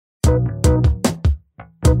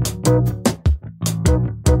Hey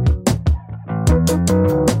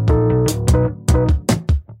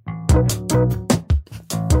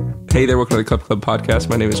there, welcome to the Club Club Podcast.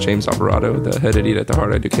 My name is James Alvarado, the head idiot at the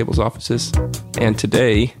Hard I Do Cables offices. And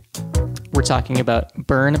today, we're talking about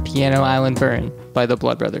Burn, Piano Island Burn by the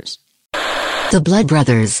Blood Brothers. The Blood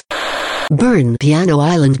Brothers. Burn, Piano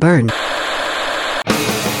Island Burn.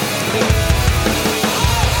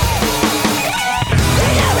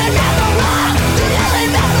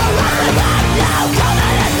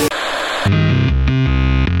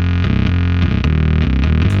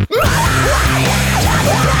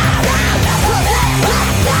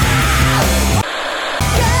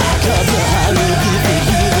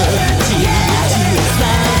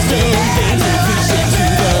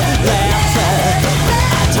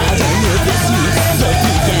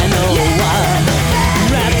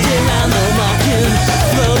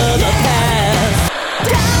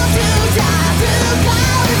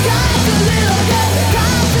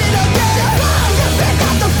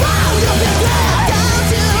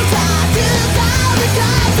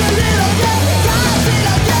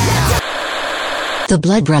 The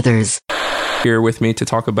Blood Brothers. Here with me to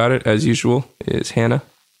talk about it, as usual, is Hannah.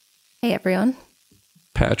 Hey, everyone.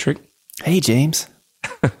 Patrick. Hey, James.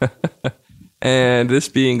 And this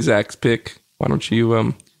being Zach's pick, why don't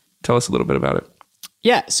you tell us a little bit about it?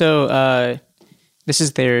 Yeah, so this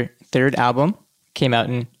is their third album. Came out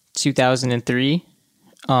in 2003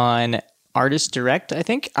 on Artist Direct, I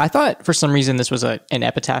think. I thought for some reason this was an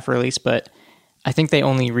Epitaph release, but I think they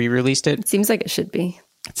only re-released it. It seems like it should be.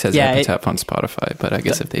 It says Epitaph on Spotify, but I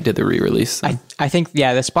guess if they did the re-release... I think, the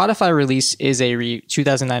Spotify release is a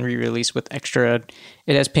 2009 re-release with extra...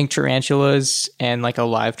 It has Pink Tarantulas and like a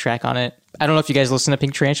live track on it. I don't know if you guys listen to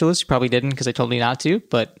Pink Tarantulas. You probably didn't because I told you not to,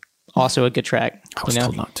 but also a good track. I was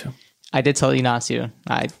told not to. I did tell you not to.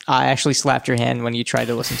 I actually slapped your hand when you tried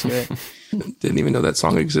to listen to it. Didn't even know that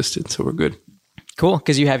song existed, so we're good. Cool,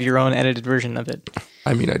 because you have your own edited version of it.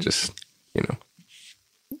 I mean, I just,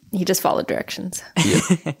 He just followed directions.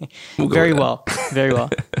 Yeah. We'll Very well. Very well.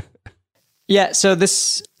 Yeah, so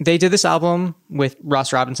they did this album with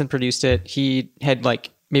Ross Robinson produced it. He had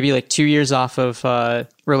maybe 2 years off of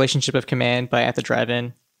Relationship of Command by At the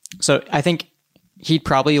Drive-In. So I think he'd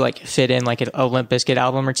probably fit in a Limp Bizkit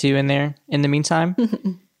album or two in there in the meantime.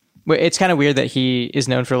 It's kind of weird that he is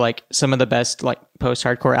known for some of the best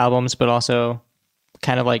post-hardcore albums, but also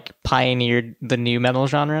kind of pioneered the new metal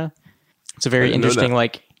genre. It's a very interesting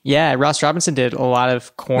yeah, Ross Robinson did a lot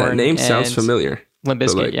of Korn. That name sounds familiar. Limp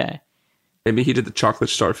Bizkit, yeah. Maybe he did the Chocolate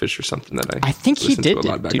Starfish or something that I think he did do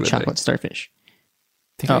Chocolate Chocolate Starfish. I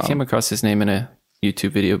think I came across his name in a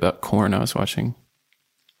YouTube video about Korn I was watching.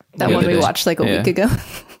 That one we watched a week ago. Yeah,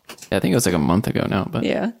 I think it was a month ago now. But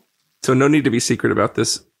yeah. So no need to be secret about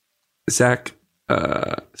this. Zach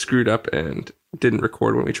screwed up and didn't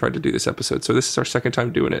record when we tried to do this episode. So this is our second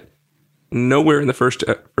time doing it. Nowhere in the first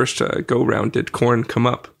go round did Korn come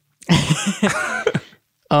up. It's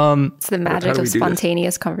the magic of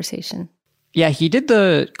spontaneous conversation. Yeah, he did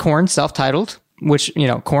the Korn self-titled, which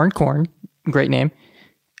Korn, great name.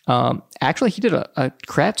 Actually, he did a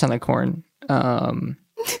crap ton of Korn.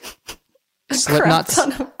 Slipknot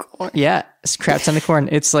ton of Korn. Yeah, crap ton of Korn.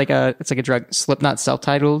 It's like a drug. Slipknot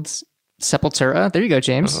self-titled, Sepultura. There you go,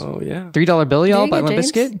 James. Oh yeah, $3 Bill Y'all by Limp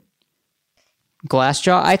James. Bizkit.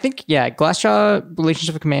 Glassjaw, I think, Glassjaw,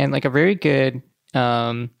 Relationship of Command, a very good,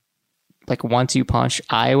 1-2 punch.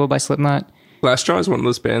 Iowa by Slipknot. Glassjaw is one of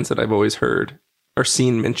those bands that I've always heard or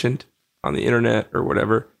seen mentioned on the internet or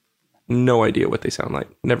whatever. No idea what they sound like.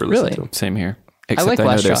 Never listened to them. Same here. Except I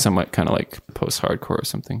know they're somewhat kind of post-hardcore or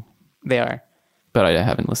something. They are. But I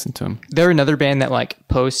haven't listened to them. They're another band that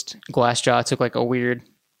post Glassjaw took a weird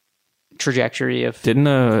trajectory of... Didn't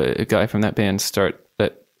a guy from that band start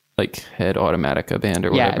that Head Automatica band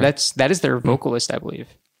or whatever? Yeah, that is their vocalist, I believe.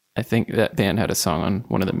 I think that band had a song on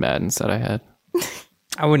one of the Maddens that I had.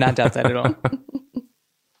 I would not doubt that at all.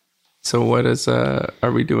 So what is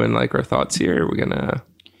are we doing our thoughts here? Are we gonna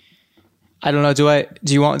I don't know,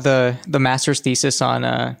 do you want the master's thesis on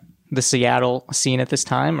the Seattle scene at this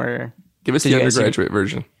time, or give us the undergraduate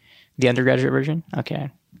version? The undergraduate version?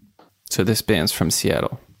 Okay. So this band's from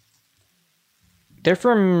Seattle. They're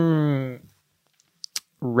from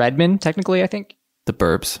Redmond, technically, I think. The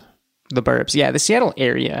Burbs. The Burbs, yeah, the Seattle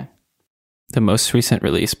area. The most recent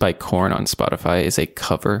release by Korn on Spotify is a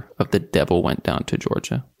cover of The Devil Went Down to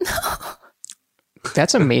Georgia.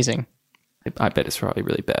 That's amazing. I bet it's probably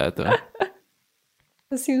really bad, though.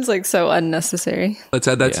 It seems so unnecessary. Let's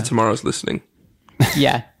add that to tomorrow's listening.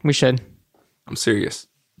 Yeah, we should. I'm serious.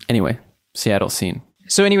 Anyway, Seattle scene.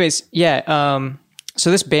 So anyways, yeah.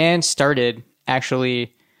 So this band started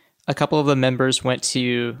actually a couple of the members went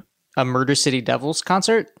to a Murder City Devils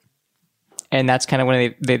concert. And that's kind of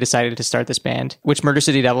when they decided to start this band, which Murder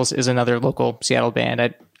City Devils is another local Seattle band.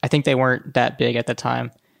 I think they weren't that big at the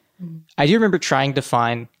time. I do remember trying to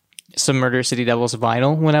find some Murder City Devils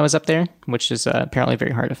vinyl when I was up there, which is apparently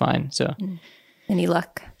very hard to find. So, any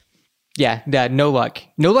luck? Yeah, no luck.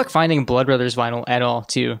 No luck finding Blood Brothers vinyl at all,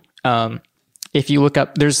 too. If you look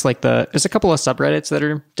up, there's a couple of subreddits that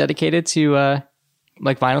are dedicated to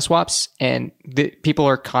like vinyl swaps, and people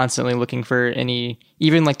are constantly looking for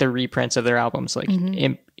even like the reprints of their albums. Like,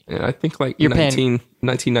 I think like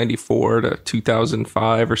 1994 to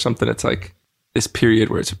 2005 or something. It's like this period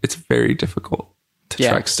where it's very difficult to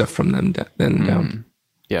track stuff from them then down.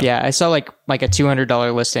 Yeah, I saw like a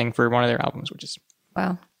 $200 listing for one of their albums, which is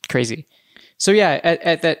wow, crazy. So yeah,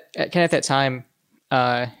 at that time,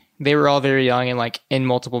 they were all very young and like in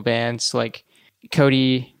multiple bands. Like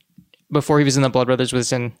Cody, before he was in the Blood Brothers,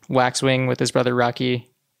 was in Waxwing with his brother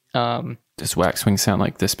Rocky. Does Waxwing sound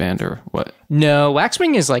like this band or what? No,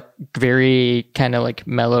 Waxwing is like very kind of like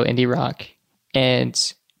mellow indie rock.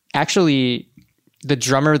 And actually, the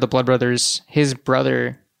drummer of the Blood Brothers, his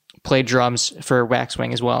brother played drums for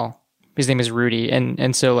Waxwing as well. His name is Rudy.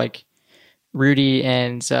 And so like Rudy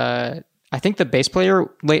and I think the bass player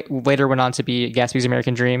later went on to be Gatsby's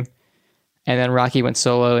American Dream. And then Rocky went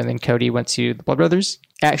solo, and then Cody went to the Blood Brothers.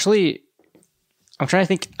 Actually, I'm trying to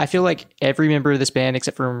think. I feel like every member of this band,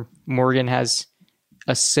 except for Morgan, has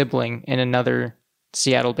a sibling in another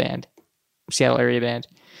Seattle area band.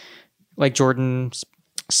 Like Jordan's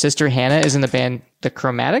sister Hannah is in the band The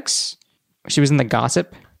Chromatics. She was in the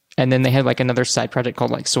Gossip, and then they had like another side project called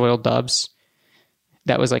like Soiled Dubs.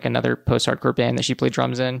 That was like another post-hardcore band that she played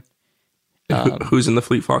drums in. Who's in the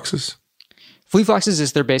Fleet Foxes? Fleet Foxes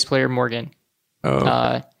is their bass player, Morgan.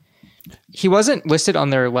 Oh. He wasn't listed on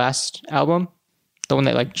their last album, the one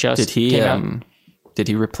that like just came out. Did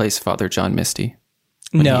he replace Father John Misty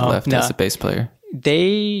when he left as a bass player?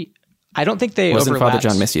 I don't think they Wasn't overlapped. Father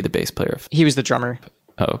John Misty the bass player? He was the drummer.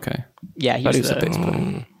 Oh, okay. Yeah, he was the bass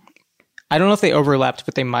player. I don't know if they overlapped,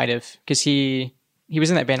 but they might have, because he was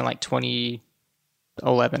in that band in like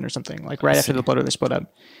 2011 or something, like right after the Blood Brothers split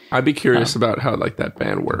up. I'd be curious about how like that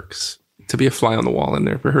band works. To be a fly on the wall in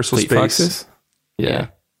their rehearsal Fleet space. Foxes? Yeah.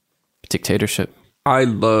 Dictatorship. I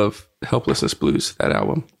love Helplessness Blues, that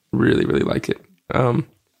album. Really, really like it.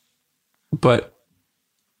 But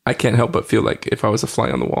I can't help but feel like if I was a fly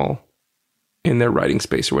on the wall in their writing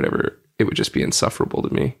space or whatever, it would just be insufferable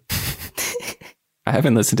to me. I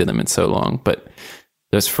haven't listened to them in so long, but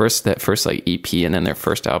that first like EP and then their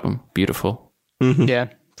first album, beautiful. Mm-hmm. Yeah,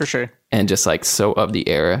 for sure. And just like so of the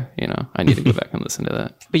era, I need to go back and listen to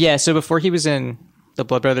that. But yeah, so before he was in the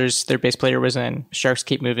Blood Brothers, their bass player was in Sharks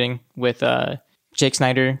Keep Moving with Jake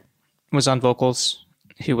Snyder was on vocals,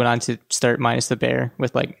 who went on to start Minus the Bear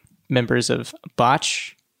with like members of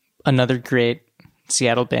Botch, another great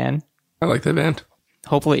Seattle band. I like that band.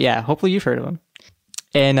 Hopefully you've heard of them.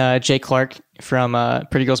 And Jay Clark from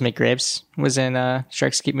Pretty Girls Make Graves was in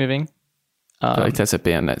Sharks Keep Moving. I feel like that's a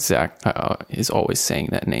band that Zach is always saying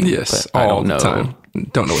that name. Yes, but I all don't know. the time.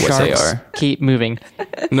 Don't know what Sharks they are. Keep Moving.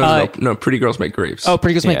 No, Pretty Girls Make Graves. Oh,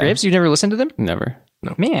 Pretty Girls Make Graves? You've never listened to them? Never.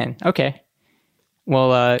 No. Man, okay.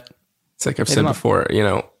 Well, it's like I've said before,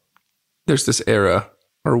 there's this era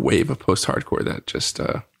or wave of post-hardcore that just,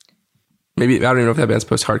 maybe, I don't even know if that band's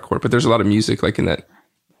post-hardcore, but there's a lot of music like in that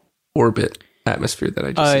orbit atmosphere that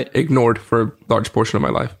I just ignored for a large portion of my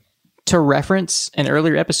life. To reference an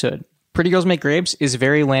earlier episode, Pretty Girls Make Graves is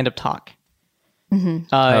very Land of Talk. Mm-hmm.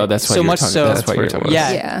 That's why that's why you're talking about.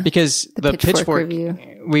 Yeah, because the Pitchfork review.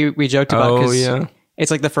 we joked about. Oh yeah,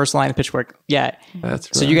 it's like the first line of Pitchfork. Yeah, that's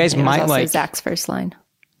right. So you guys might also like Zach's first line.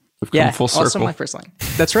 We've come full circle. Also my first line.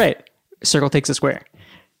 That's right. Circle takes a square.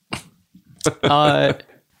 And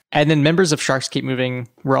then members of Sharks Keep Moving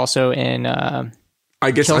were also in.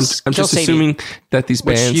 I guess I'm just assuming that these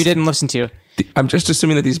bands which you didn't listen to. I'm just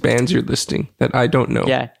assuming that these bands you're listing that I don't know.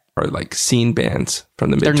 Yeah. Are like scene bands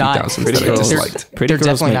from the mid 2000s that Pretty I disliked. Pretty Girls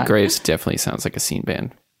definitely Make not. Graves definitely sounds like a scene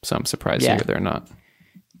band, so I'm surprised to hear they're not.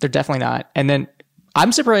 They're definitely not. And then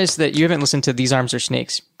I'm surprised that you haven't listened to These Arms Are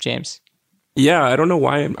Snakes, James. Yeah, I don't know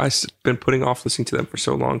why I've been putting off listening to them for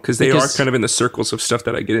so long because they are kind of in the circles of stuff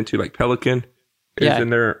that I get into, like Pelican is in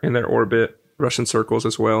their orbit, Russian circles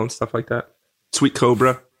as well, and stuff like that. Sweet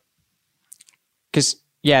Cobra, because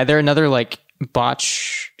they're another like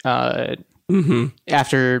Botch.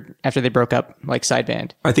 After they broke up, like side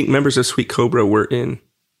band. I think members of Sweet Cobra were in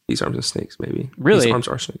These Arms Are Snakes. Maybe really, These Arms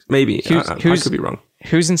Are Snakes. Maybe I could be wrong.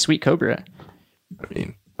 Who's in Sweet Cobra? I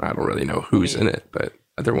mean, I don't really know who's in it, but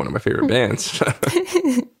they're one of my favorite bands.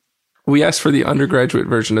 we asked for the undergraduate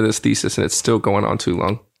version of this thesis, and it's still going on too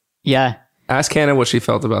long. Yeah. Ask Hannah what she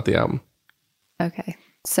felt about the album. Okay.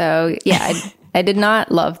 So yeah, I did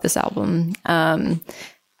not love this album.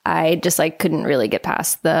 I just like couldn't really get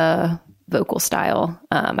past the vocal style.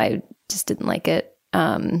 I just didn't like it.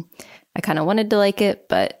 I kind of wanted to like it,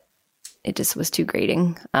 but it just was too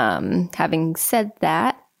grating. Having said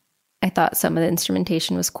that, I thought some of the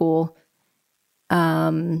instrumentation was cool.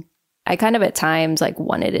 I kind of at times like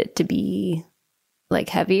wanted it to be like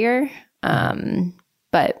heavier.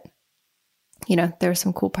 But you know, there were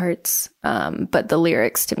some cool parts. But the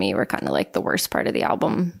lyrics to me were kind of like the worst part of the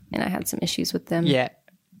album, and I had some issues with them. Yeah.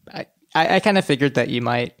 I kind of figured that you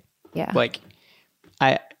might. Yeah. Like,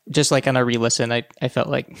 I just like on a re-listen, I felt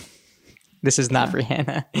like this is not for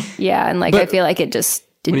Hannah. Yeah, and like I feel like it just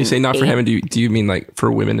didn't. When you say not for Hannah, do you mean like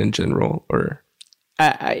for women in general, or?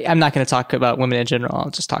 I'm not going to talk about women in general. I'll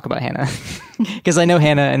just talk about Hannah because I know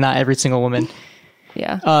Hannah and not every single woman.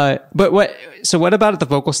 Yeah. But what about the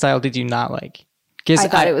vocal style did you not like? I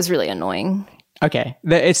thought it was really annoying. Okay.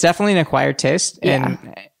 It's definitely an acquired taste. Yeah.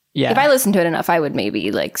 And yeah. If I listened to it enough, I would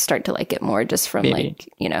maybe like start to like it more just from Maybe. like,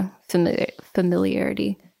 you know,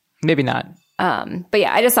 familiarity. Maybe not. But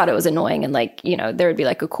yeah, I just thought it was annoying, and like, you know, there would be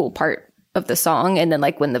like a cool part of the song, and then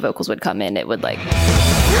like when the vocals would come in, it would like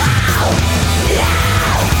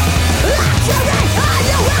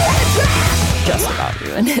just about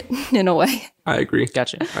ruin it in a way. I agree.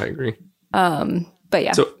 Gotcha. I agree. But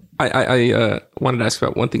yeah. So I wanted to ask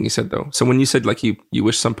about one thing you said though. So when you said like you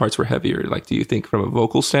wish some parts were heavier, like do you think from a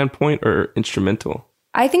vocal standpoint or instrumental?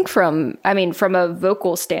 I think from a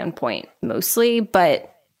vocal standpoint mostly, but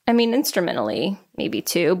I mean, instrumentally maybe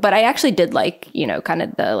too. But I actually did like, you know, kind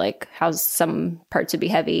of the like how some parts would be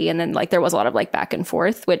heavy, and then like there was a lot of like back and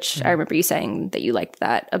forth, which I remember you saying that you liked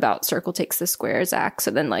that about Circle Takes the Square, Zach.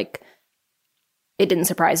 So then like it didn't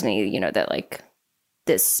surprise me, you know, that like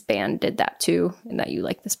this band did that too, and that you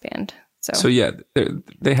like this band. So yeah,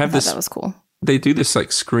 they have this. That was cool. They do this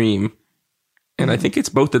like scream, and I think it's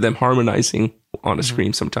both of them harmonizing on a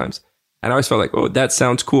scream sometimes. And I always felt like, oh, that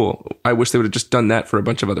sounds cool. I wish they would have just done that for a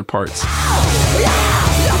bunch of other parts.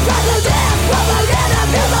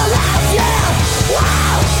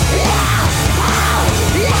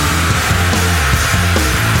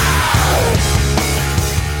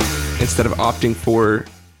 Instead of opting for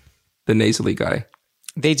the nasally guy.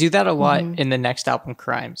 They do that a lot in the next album,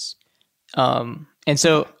 Crimes. And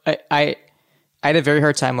so I had a very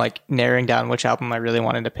hard time like narrowing down which album I really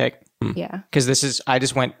wanted to pick. Yeah. Because I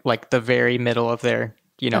just went like the very middle of their,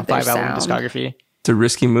 you know, Of their 5-album sound. discography. It's a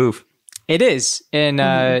risky move. It is. And,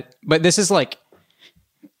 but this is like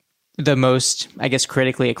the most, I guess,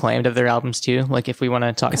 critically acclaimed of their albums too. Like if we want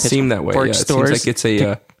to talk It seemed that way. Yeah, it stores, seems like it's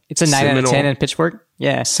a it's a 9 out of 10 in Pitchfork.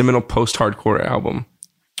 Yeah. seminal post-hardcore album.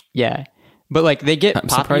 Yeah. But like they get I'm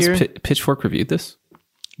popular. surprised Pitchfork reviewed this.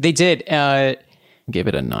 They did. Gave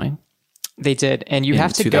it a 9. They did. And you In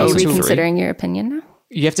have to Are you go 2003. to, reconsidering your opinion now?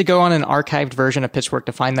 you have to go on an archived version of Pitchfork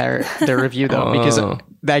to find their review though, because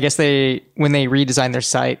I guess when they redesigned their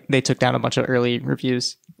site, they took down a bunch of early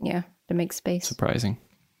reviews. Yeah, to make space. Surprising.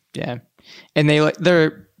 Yeah. And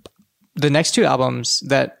the next two albums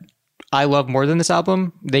that I love more than this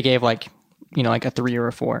album, they gave like, you know, like a 3 or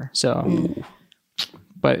a 4. So,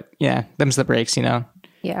 but yeah, them's the breaks, you know?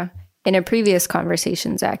 Yeah. In a previous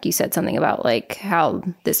conversation, Zach, you said something about like how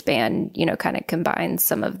this band, you know, kind of combines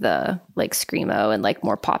some of the like screamo and like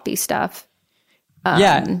more poppy stuff.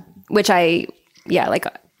 Which I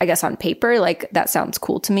guess on paper, like that sounds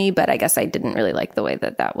cool to me, but I guess I didn't really like the way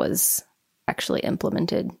that was actually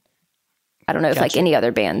implemented. I don't know if like any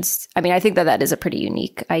other bands. I mean, I think that is a pretty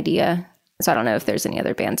unique idea. So I don't know if there's any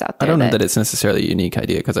other bands out there. I don't know that it's necessarily a unique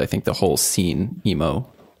idea, because I think the whole scene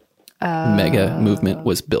emo mega movement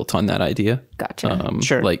was built on that idea. Gotcha.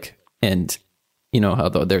 Sure. Like, and you know how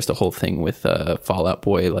there's the whole thing with Fall Out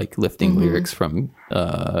Boy like lifting lyrics from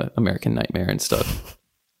American Nightmare and stuff.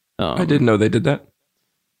 I didn't know they did that.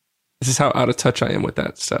 This is how out of touch I am with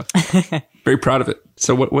that stuff. Very proud of it.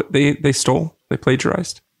 So what they stole? They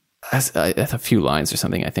plagiarized? A few lines or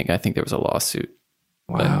something. I think there was a lawsuit.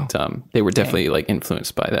 Wow. But they were definitely like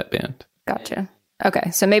influenced by that band. Gotcha.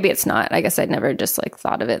 Okay. So maybe it's not. I guess I'd never just like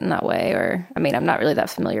thought of it in that way. Or, I mean, I'm not really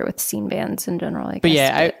that familiar with scene bands in general, I guess. But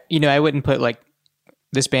yeah, I wouldn't put like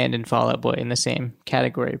this band and Fall Out Boy in the same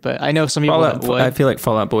category, but I know some people that would. I feel like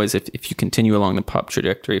Fall Out Boys, if you continue along the pop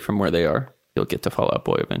trajectory from where they are, you'll get to Fall Out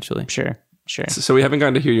Boy eventually. Sure. So we haven't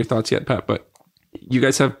gotten to hear your thoughts yet, Pat, but you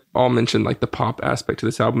guys have all mentioned like the pop aspect to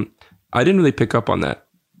this album. I didn't really pick up on that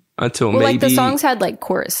until maybe... like the songs had like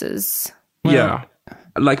choruses. Yeah.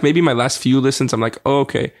 Like maybe my last few listens, I'm like, oh,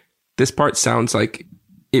 okay, this part sounds like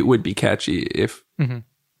it would be catchy if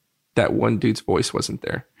that one dude's voice wasn't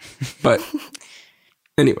there. But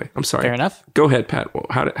anyway, I'm sorry. Fair enough. Go ahead, Pat. Well,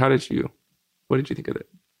 what did you think of it?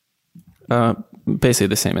 Basically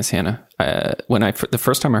the same as Hannah. When the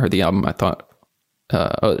first time I heard the album, I thought,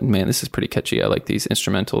 oh man, this is pretty catchy. I like these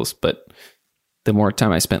instrumentals. But the more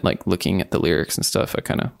time I spent like looking at the lyrics and stuff, I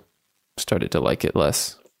kind of started to like it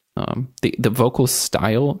less. The vocal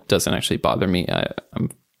style doesn't actually bother me.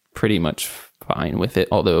 I'm pretty much fine with it.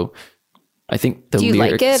 Although I think the lyrics. Do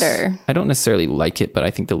you like it, or? I don't necessarily like it, but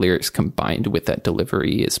I think the lyrics combined with that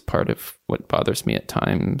delivery is part of what bothers me at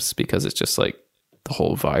times, because it's just like the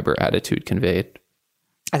whole vibe or attitude conveyed.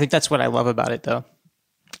 I think that's what I love about it, though,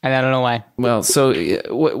 and I don't know why. Well, so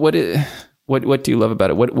what do you love about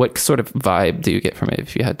it? What sort of vibe do you get from it,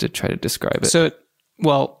 if you had to try to describe it? So,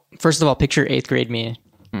 well, first of all, picture 8th grade me,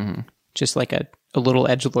 just like a little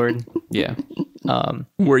edgelord. Yeah.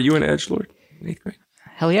 Were you an edgelord in 8th grade?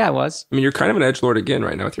 Hell yeah, I was. I mean, you're kind of an edgelord again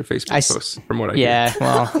right now with your Facebook posts, from what I hear. Yeah,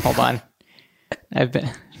 well, hold on.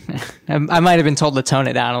 I might have been told to tone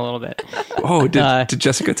it down a little bit. Oh, did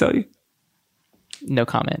Jessica tell you? No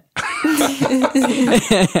comment.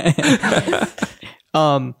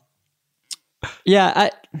 Yeah,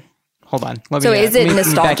 hold on. Is it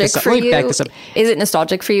nostalgic for you? Is it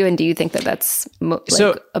nostalgic for you? And do you think that that's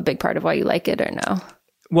a big part of why you like it, or no?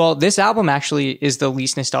 Well, this album actually is the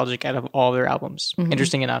least nostalgic out of all their albums.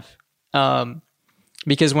 Interesting enough.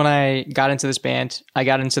 Because when I got into this band, I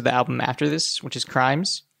got into the album after this, which is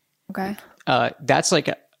Crimes. Okay. That's like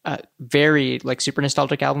a very like super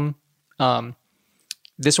nostalgic album.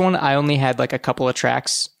 This one, I only had like a couple of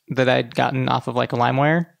tracks that I'd gotten off of like a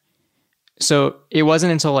LimeWire. So it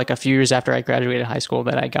wasn't until like a few years after I graduated high school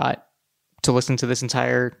that I got to listen to this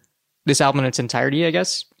album in its entirety, I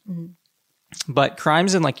guess. But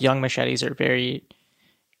Crimes and like Young Machetes are very,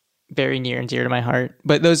 very near and dear to my heart.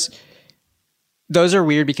 But those are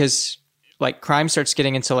weird because like Crimes starts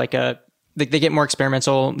getting into like they get more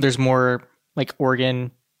experimental. There's more like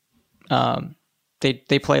organ.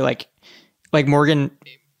 They play like Morgan,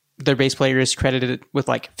 their bass player, is credited with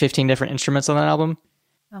like 15 different instruments on that album.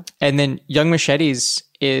 Oh. And then Young Machetes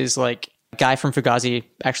is like a guy from Fugazi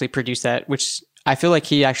actually produced that, which I feel like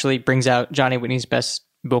he actually brings out Johnny Whitney's best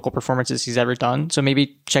vocal performances he's ever done. So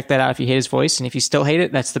maybe check that out if you hate his voice. And if you still hate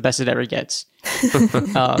it, that's the best it ever gets.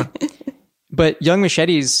 But Young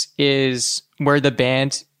Machetes is where the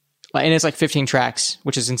band, and it's like 15 tracks,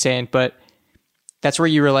 which is insane. But that's where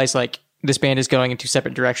you realize like this band is going in two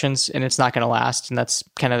separate directions and it's not going to last. And that's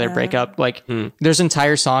kind of their breakup. Like there's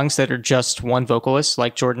entire songs that are just one vocalist,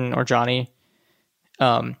 like Jordan or Johnny.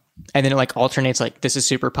 And then it like alternates, like this is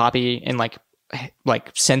super poppy and like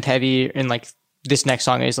synth heavy. And like this next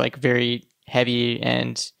song is like very heavy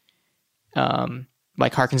and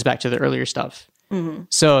like harkens back to the earlier stuff.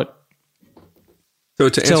 So to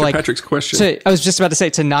answer Patrick's question. So I was just about to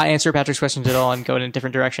say, to not answer Patrick's questions at all and go in a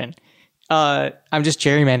different direction. I'm just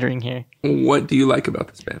gerrymandering here. What do you like about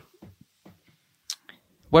this band?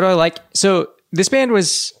 What do I like? So this band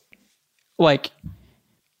was like,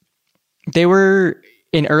 they were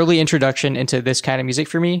an early introduction into this kind of music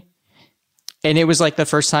for me. And it was like the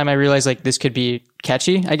first time I realized like this could be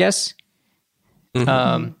catchy, I guess.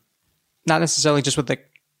 Not necessarily just with the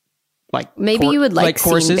like maybe you would like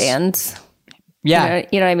choruses. Scene bands. Yeah.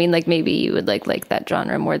 You know what I mean? Like maybe you would like that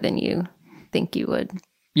genre more than you think you would.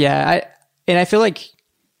 Yeah, I feel like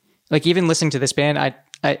even listening to this band,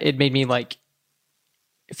 it made me like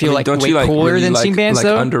feel like way cooler than scene bands, like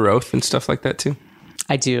though. Under Oath and stuff like that too.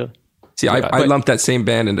 I do. See, I lumped that same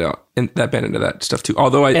band into that stuff too.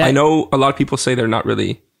 Although I know a lot of people say they're not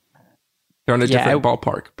really, they're on a different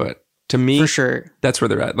ballpark, but to me, for sure, that's where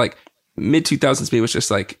they're at. Like mid 2000s, me was just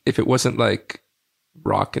like, if it wasn't like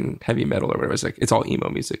rock and heavy metal or whatever, it's like it's all emo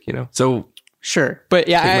music, you know. So. Sure. But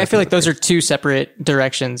yeah, I feel like those are two separate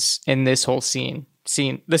directions in this whole scene,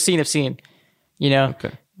 the scene of scene, you know?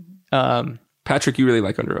 Okay. Patrick, you really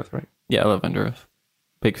like Under Oath, right? Yeah, I love Under Oath.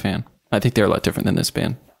 Big fan. I think they're a lot different than this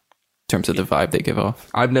band in terms of the vibe they give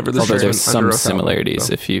off. I've never listened to Although there's some similarities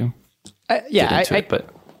album, if you but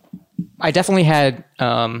I definitely had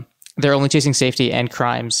They're Only Chasing Safety and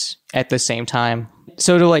Crimes at the same time.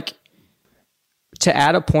 So to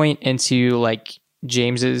add a point into like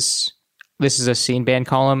James's "This is a scene band"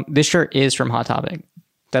 column, this shirt is from Hot Topic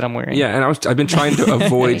that I'm wearing. Yeah, and I've been trying to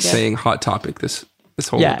avoid saying Hot Topic this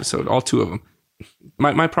whole episode, all two of them.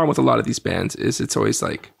 My problem with a lot of these bands is it's always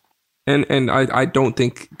like, and I don't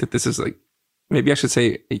think that this is like, maybe I should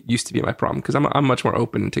say it used to be my problem, because I'm much more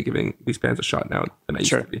open to giving these bands a shot now than I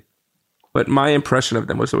used to be. But my impression of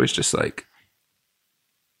them was always just like,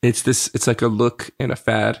 it's like a look and a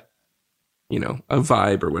fad. a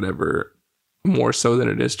vibe or whatever, more so than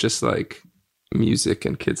it is just like music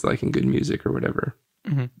and kids liking good music or whatever.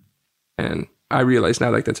 Mm-hmm. And I realize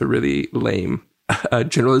now like that's a really lame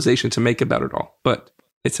generalization to make about it all, but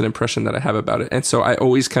it's an impression that I have about it. And so I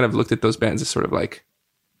always kind of looked at those bands as sort of like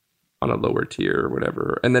on a lower tier or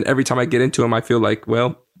whatever. And then every time I get into them, I feel like,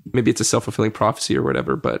 well, maybe it's a self-fulfilling prophecy or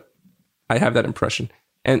whatever, but I have that impression.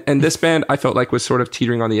 And this band I felt like was sort of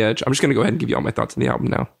teetering on the edge. I'm just going to go ahead and give you all my thoughts on the album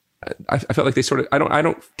now. I felt like they sort of, I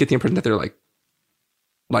don't get the impression that they're like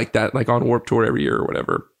that, like on Warped Tour every year or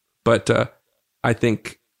whatever. But I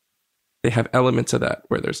think they have elements of that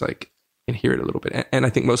where there's like, you can hear it a little bit. And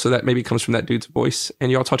I think most of that maybe comes from that dude's voice.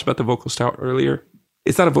 And you all talked about the vocal style earlier.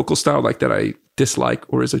 It's not a vocal style like that I dislike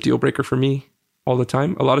or is a deal breaker for me all the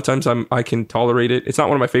time. A lot of times I can tolerate it. It's not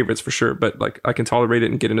one of my favorites for sure, but like I can tolerate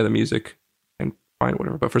it and get into the music and find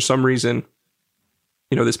whatever. But for some reason,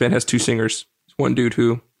 this band has two singers. It's one dude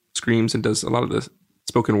who screams and does a lot of the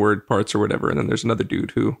spoken word parts or whatever. And then there's another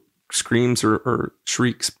dude who screams or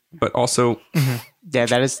shrieks, but also... Mm-hmm. Yeah,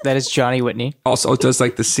 that is Johnny Whitney. Also does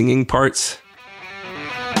like the singing parts.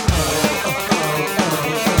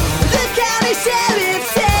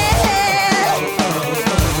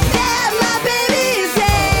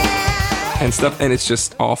 And stuff, and it's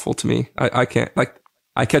just awful to me. I can't, like,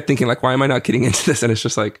 I kept thinking, like, why am I not getting into this? And it's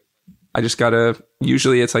just like, I just gotta,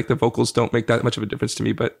 usually it's like the vocals don't make that much of a difference to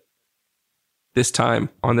me, but this time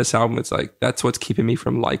on this album, it's like, that's what's keeping me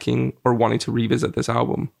from liking or wanting to revisit this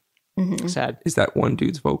album. Mm-hmm. Sad. Is that one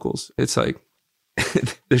dude's vocals. It's like,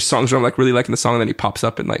 there's songs where I'm like really liking the song, and then he pops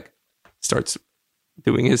up and like starts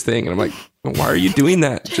doing his thing. And I'm like, why are you doing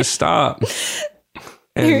that? Just stop.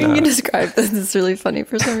 And, hearing you describe this is really funny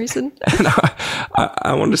for some reason.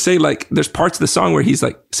 I wanted to say, like, there's parts of the song where he's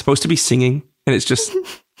like supposed to be singing, and it's just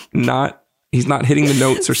he's not hitting the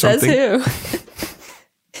notes or something. Says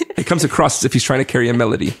who? It comes across as if he's trying to carry a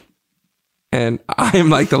melody. And I am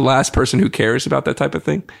like the last person who cares about that type of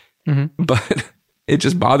thing. Mm-hmm. But it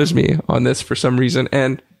just bothers me on this for some reason.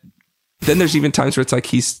 And then there's even times where it's like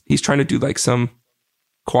he's trying to do like some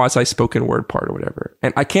quasi spoken word part or whatever,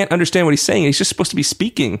 and I can't understand what he's saying. He's just supposed to be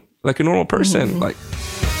speaking like a normal person. Mm-hmm. Like,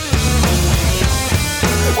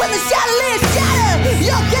 when the chandeliers shatter,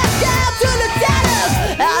 you'll get down to the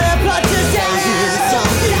tatters. Out of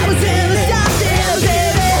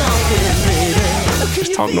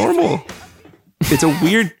just talk normal. It's a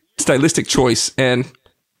weird stylistic choice, and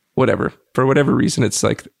whatever, for whatever reason, it's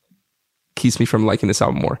like keeps me from liking this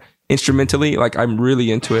album more. Instrumentally, like, I'm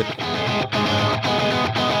really into it.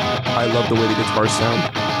 I love the way the guitars sound.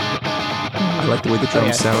 I like the way the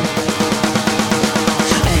drums sound.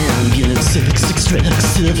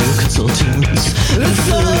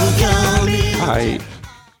 I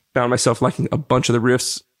found myself liking a bunch of the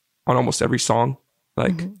riffs on almost every song.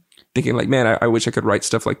 Like, thinking like, man, I wish I could write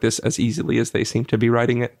stuff like this as easily as they seem to be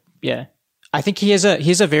writing it. Yeah. I think he has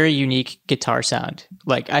a very unique guitar sound.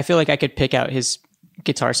 Like, I feel like I could pick out his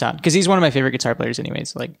guitar sound because he's one of my favorite guitar players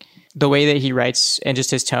anyways. Like, the way that he writes and just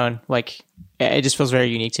his tone, like, it just feels very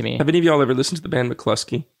unique to me. Have any of y'all ever listened to the band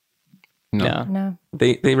McCluskey? No.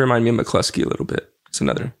 They remind me of McCluskey a little bit. It's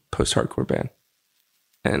another post-hardcore band.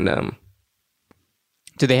 And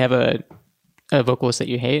do they have a vocalist that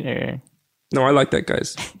you hate, or? No, I like that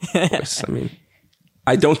guy's voice. I mean,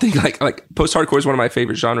 I don't think like post-hardcore is one of my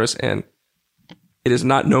favorite genres, and it is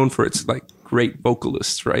not known for its like great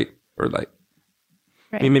vocalists, right? Or like,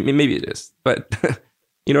 right. I mean, maybe it is, but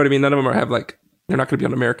you know what I mean? None of them have like, they're not going to be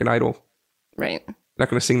on American Idol. Right. They're not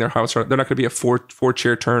going to sing their house. They're not going to be a four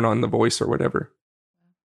chair turn on The Voice or whatever.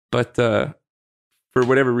 But for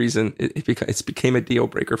whatever reason, it became a deal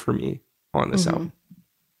breaker for me on this album.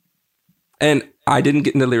 And I didn't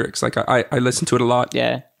get into lyrics. Like, I listened to it a lot.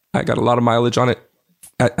 Yeah. I got a lot of mileage on it.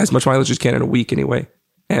 As much mileage as you can in a week anyway.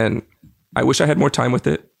 And I wish I had more time with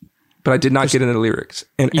it, but I did not get into the lyrics.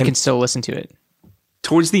 And you can still listen to it.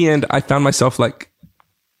 Towards the end, I found myself like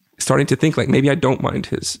starting to think like maybe I don't mind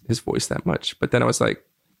his voice that much. But then I was like,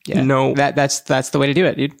 no, that's the way to do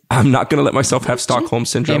it, dude. I'm not going to let myself have Stockholm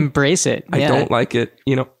syndrome. Embrace it. I don't like it,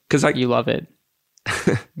 because you love it.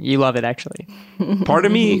 You love it, actually. Part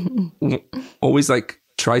of me always like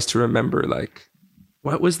tries to remember like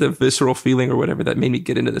what was the visceral feeling or whatever that made me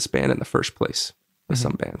get into this band in the first place with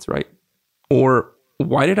some bands, right? Or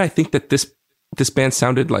why did I think that this band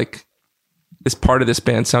sounded like this part of this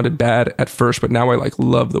band sounded bad at first, but now I like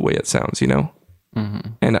love the way it sounds,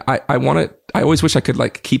 And I always wish I could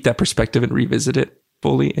like keep that perspective and revisit it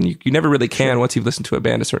fully. And you never really can once you've listened to a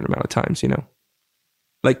band a certain amount of times,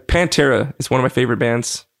 Like Pantera is one of my favorite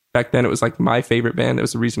bands. Back then it was like my favorite band. It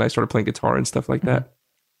was the reason I started playing guitar and stuff like that.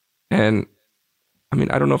 And I mean,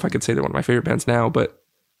 I don't know if I could say they're one of my favorite bands now, but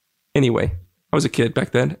anyway, I was a kid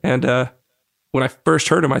back then. And when I first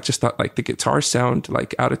heard them, I just thought like the guitars sound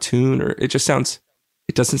like out of tune, or it doesn't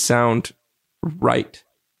sound right.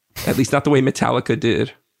 At least not the way Metallica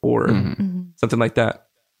did or something like that.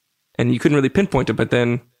 And you couldn't really pinpoint it, but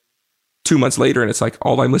then 2 months later, and it's like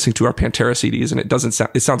all I'm listening to are Pantera CDs, and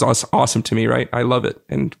it sounds awesome to me, right? I love it,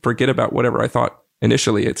 and forget about whatever I thought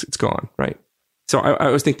initially. It's gone, right? So I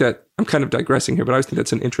always think that I'm kind of digressing here, but I always think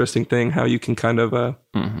that's an interesting thing, how you can kind of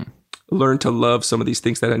learn to love some of these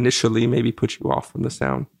things that initially maybe put you off from the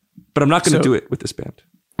sound. But I'm not going to do it with this band.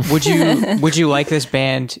 Would you like this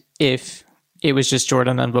band if it was just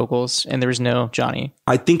Jordan on vocals and there was no Johnny?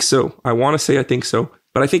 I think so. I want to say I think so.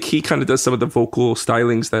 But I think he kind of does some of the vocal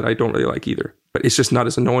stylings that I don't really like either. But it's just not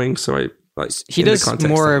as annoying. So I like he does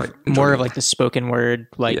more of like the spoken word,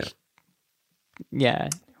 like yeah.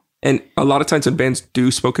 And a lot of times when bands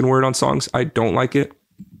do spoken word on songs, I don't like it.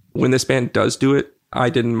 When this band does do it, I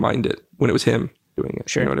didn't mind it when it was him doing it.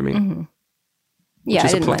 Sure. You know what I mean? Mm-hmm. Yeah, I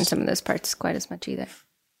didn't mind some of those parts quite as much either.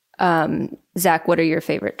 Zach, what are your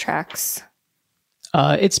favorite tracks?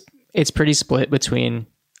 It's pretty split between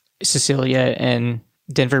Cecilia and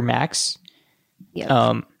Denver Max.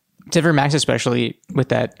 Yeah. Denver Max, especially with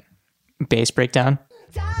that bass breakdown.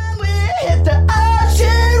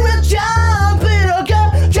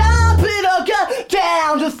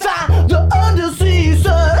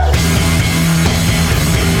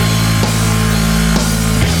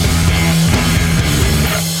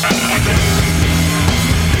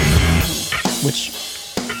 Which,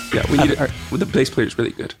 yeah, we need it. The bass player is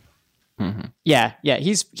really good. Mm-hmm. Yeah,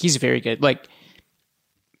 he's very good. Like,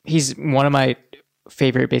 he's one of my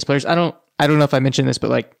favorite bass players. I don't know if I mentioned this, but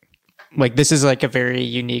like this is like a very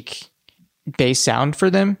unique bass sound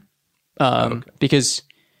for them. Because,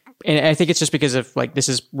 and I think it's just because of like, this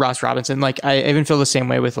is Ross Robinson. Like, I even feel the same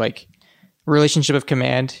way with like Relationship of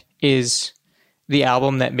Command is the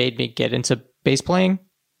album that made me get into bass playing.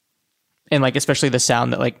 And like, especially the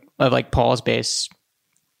sound that like, of like Paul's bass,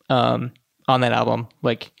 on that album,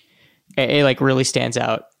 like it like really stands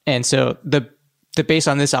out. And so the bass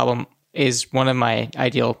on this album is one of my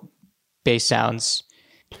ideal bass sounds,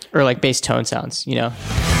 or like bass tone sounds, you know?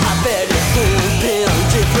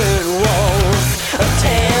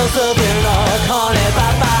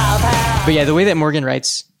 But yeah, the way that Morgan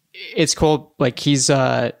writes, it's cool. Like he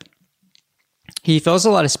fills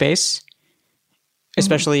a lot of space,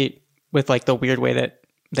 especially with like the weird way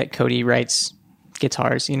that Cody writes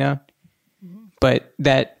guitars, you know? But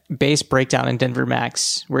that bass breakdown in Denver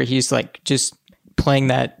Max, where he's like just playing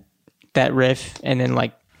that riff and then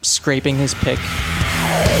like scraping his pick.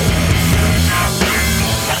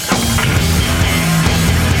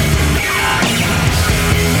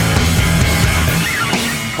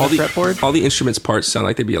 All the instruments parts sound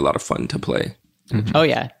like they'd be a lot of fun to play. Mm-hmm. Oh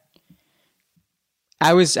yeah.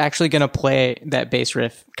 I was actually going to play that bass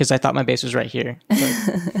riff because I thought my bass was right here.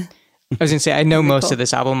 I was going to say, I know most of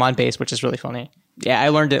this album on bass, which is really funny. Yeah, I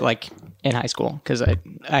learned it like in high school because I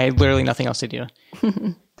had literally nothing else to do.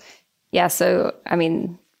 Yeah, so, I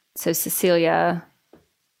mean, Cecilia,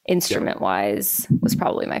 instrument-wise, was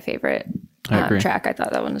probably my favorite track. I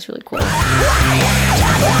thought that one was really cool.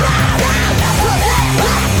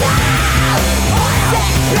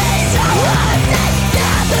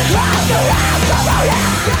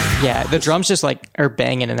 Yeah, the drums just like are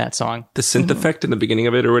banging in that song. The synth effect in the beginning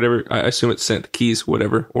of it or whatever, I assume it's synth, keys,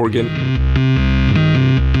 whatever, organ.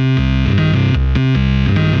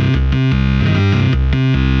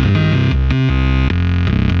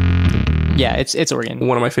 Yeah, it's organ.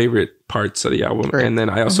 One of my favorite parts of the album. Right. And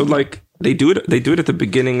then I also like they do it at the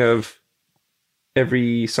beginning of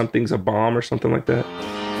every Something's a Bomb or something like that.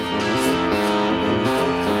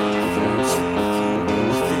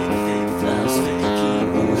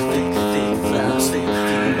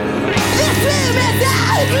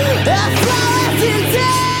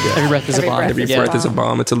 Every breath is a bomb. Every breath is a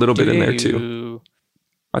bomb. It's a little bit in there too.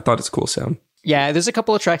 I thought it's a cool sound. Yeah, there's a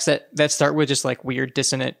couple of tracks that start with just like weird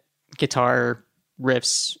dissonant guitar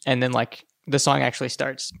riffs, and then like the song actually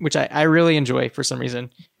starts, which I really enjoy for some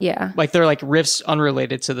reason. Yeah. Like they're like riffs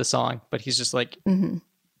unrelated to the song, but he's just like,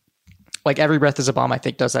 like Every Breath is a Bomb, I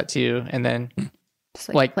think does that too. And then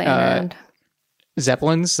just like playing around.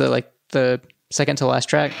 Zeppelin's, the second to last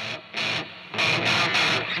track.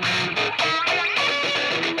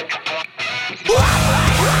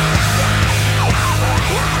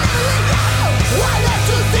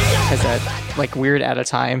 Has that like weird out of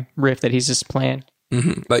time riff that he's just playing.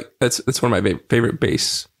 Mm-hmm. Like that's one of my favorite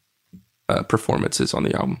bass performances on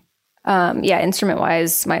the album. Yeah, instrument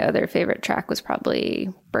wise, my other favorite track was probably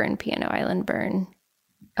Burn, Piano Island Burn.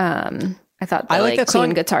 I thought the I like that clean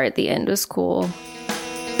song. guitar at the end was cool.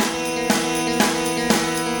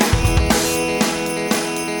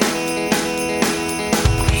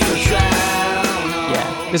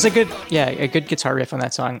 Yeah, there's a good guitar riff on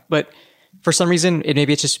that song. But for some reason,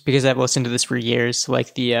 maybe it's just because I've listened to this for years.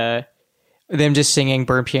 Like them just singing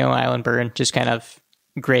 "Burn Piano Island Burn" just kind of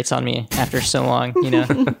grates on me after so long. You know,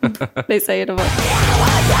 They say it a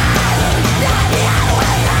lot.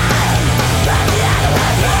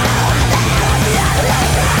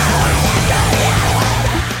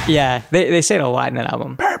 yeah, they say it a lot in that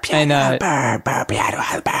album. And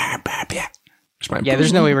yeah,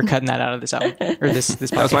 there's no way we're cutting that out of this album or this That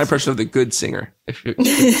was my podcast. impression of the good singer. If you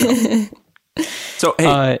tell. So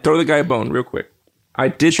hey, throw the guy a bone real quick. I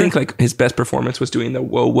did think like his best performance was doing the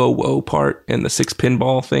whoa whoa whoa part in the 6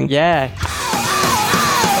 pinball thing. Yeah,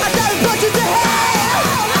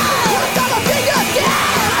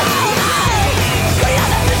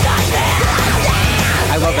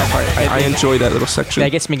 I love that part. I enjoy that little section, That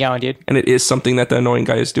gets me going, dude. and it is something that the annoying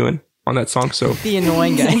guy is doing on that song. So The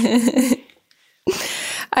annoying guy.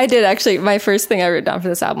 I did actually. My first thing I wrote down for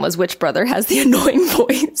this album was which brother has the annoying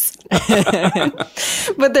voice.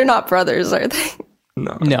 But they're not brothers, are they?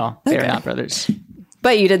 No, they're not brothers.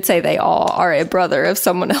 But you did say they all are a brother of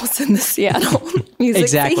someone else in the Seattle music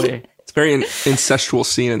Exactly. scene. it's very incestual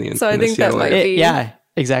scene in the So I in the think that Seattle might area. be Yeah,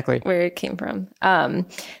 exactly. where it came from.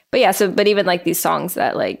 But yeah, but even like these songs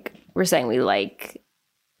that like we're saying we like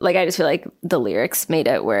I just feel like the lyrics made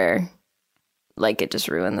it where like it just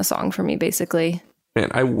ruined the song for me basically. Man,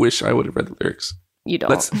 I wish I would have read the lyrics. You don't.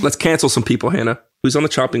 Let's cancel some people, Hannah. Who's on the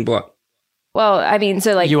chopping block? Well, I mean,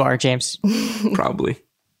 so like You are, James. Probably.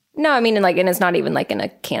 no, I mean, and it's not even like in a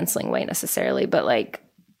canceling way necessarily, but like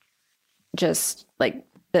just like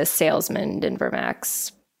the Salesman Denver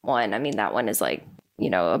Max one. I mean, that one is like,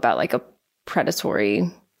 about like a predatory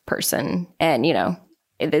person. And,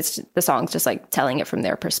 it's the song's just like telling it from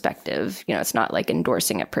their perspective. It's not like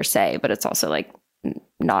endorsing it per se, but it's also like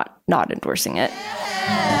not endorsing it.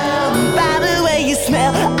 By the way you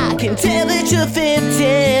smell, I can tell that you're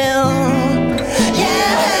 15.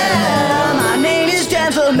 Yeah, my name is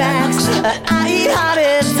Jennifer Max, and I eat heart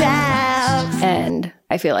attacks. And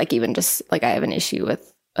I feel like even just like I have an issue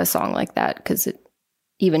with a song like that because it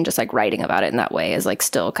even just like writing about it in that way is like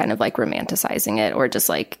still kind of like romanticizing it or just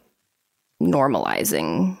like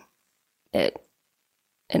normalizing it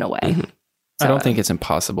in a way. Mm-hmm. I don't think it's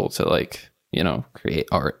impossible to like, create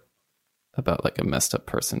art about like a messed up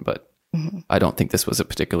person, but I don't think this was a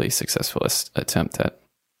particularly successful attempt at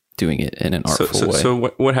doing it in an artful way.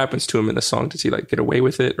 So what happens to him in the song? Does he like get away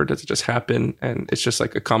with it, or does it just happen? And it's just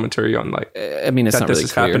like a commentary on like I mean, it's that not this really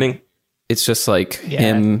is clear. happening. It's just like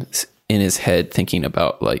him in his head thinking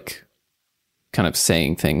about like kind of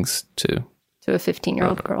saying things to a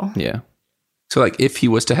 15-year-old girl. yeah. So like if he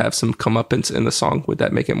was to have some comeuppance in the song, would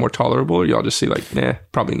that make it more tolerable? Or y'all just see like, nah,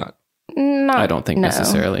 probably not. I don't think no.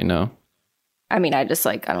 necessarily, no. I mean, I just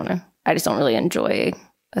like, I don't know. I just don't really enjoy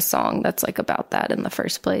a song that's like about that in the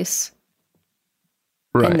first place.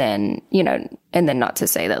 Right. And then, and then not to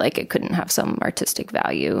say that like it couldn't have some artistic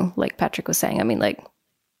value, like Patrick was saying. I mean, like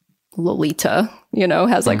Lolita,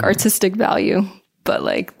 has like artistic value, but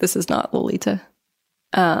like this is not Lolita.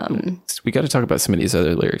 We got to talk about some of these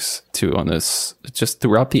other lyrics too on this. Just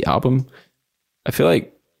throughout the album, I feel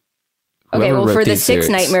like Okay, whoever well, wrote for the these Six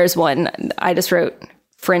lyrics- Nightmares one, I just wrote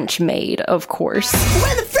French maid, of course.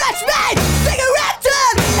 With a fresh made cigarette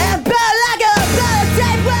done and burn like a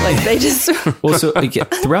blood Like they just Well, so again,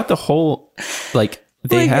 throughout the whole, like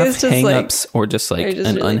they Like, have it's just, hang-ups or just like they're just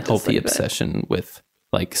an really unhealthy just like that. obsession with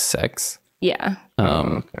like sex yeah.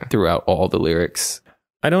 throughout all the lyrics.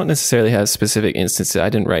 I don't necessarily have specific instances. I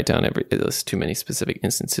didn't write down too many specific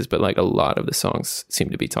instances, but like a lot of the songs seem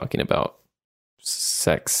to be talking about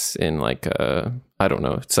sex in like I don't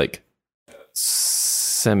know. It's like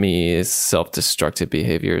semi self-destructive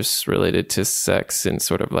behaviors related to sex and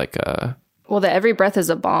sort of like Well, the every breath is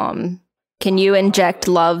a bomb. Can you inject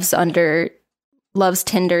love's tender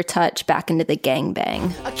touch back into the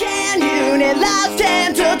gangbang? Can you need love's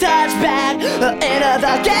tend to touch back into the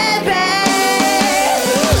gangbang?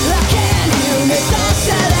 Can you need such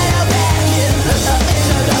a little bit into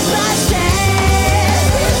the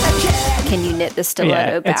bloodstain? Can you knit the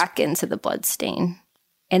stiletto it's- back into the bloodstain?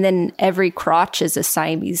 And then every crotch is a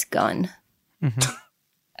Siamese gun. I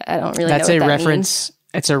don't really That's know a what that reference. means.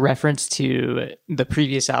 It's a reference to the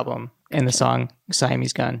previous album and the song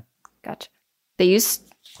Siamese Gun. Gotcha. They used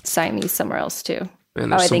Siamese somewhere else too.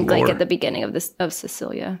 And Oh, there's I some think lore. like at the beginning of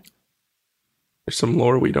Cecilia. There's some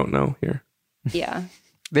lore we don't know here. Yeah.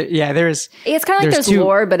 There's It's kind of like there's two-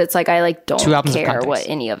 lore, but it's like I like don't two albums of care context. what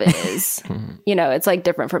any of it is. You know, it's like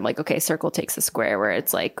different from like, okay, Circle Takes the Square, where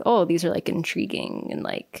it's like, oh, these are like intriguing and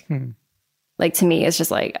like like to me it's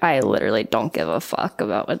just like I literally don't give a fuck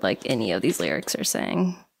about what like any of these lyrics are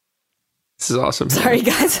saying. This is awesome. Sorry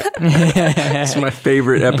guys. This is my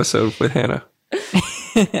favorite episode with Hannah.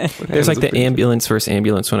 There's like the ambulance versus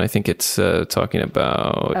ambulance one. I think it's talking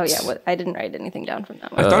about. Oh yeah, I didn't write anything down from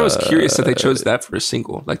that I one. thought it was curious that they chose that for a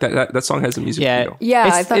single. Like that song has a music video. Yeah,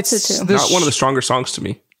 It's- I thought it's so too. the Not one of the stronger songs to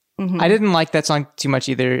me. I didn't like that song too much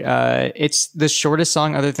either. It's the shortest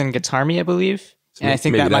song other than Guitar Me, I believe. And I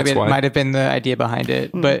think maybe that that's why. might have been the idea behind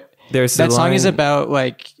it. But There's that the song is line- about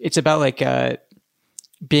like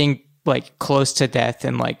being like close to death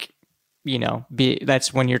and like, you know,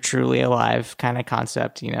 that's when you're truly alive kind of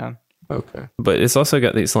concept, you know. Okay. But it's also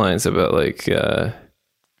got these lines about like,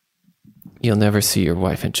 you'll never see your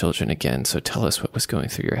wife and children again. So tell us what was going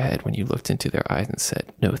through your head when you looked into their eyes and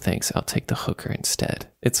said, no, thanks. I'll take the hooker instead.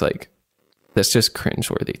 It's like, that's just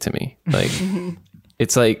cringeworthy to me. Like,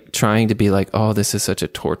 it's like trying to be like, oh, this is such a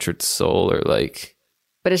tortured soul, or like,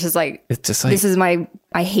 But it's just like this is I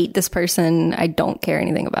hate this person. I don't care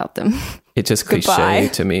anything about them. it's just Goodbye. cliche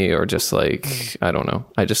to me, or just like, I don't know.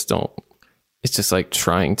 I just don't, it's just like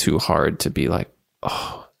trying too hard to be like,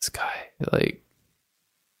 oh, this guy, like,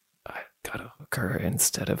 I got a hooker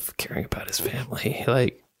instead of caring about his family.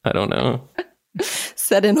 Like, I don't know.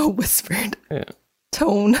 Said in a whispered Yeah.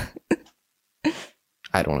 tone.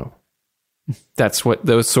 I don't know. That's what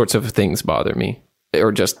those sorts of things bother me,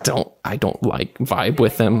 or just I don't like vibe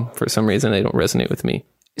with them for some reason. They don't resonate with me.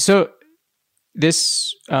 So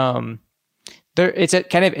this it's at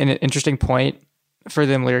kind of an interesting point for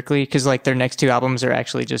them lyrically, because like their next two albums are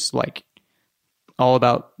actually just like all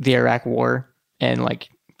about the Iraq War, and like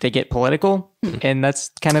they get political, and that's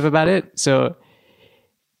kind of about it. So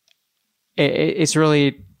it's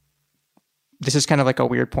really, this is kind of like a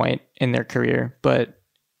weird point in their career, but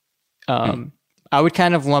I would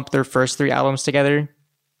kind of lump their first three albums together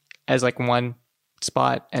as like one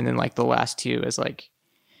spot, and then like the last two as like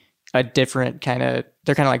a different kind of,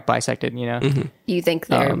 they're kind of like bisected, you know? You think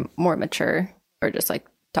they're more mature, or just like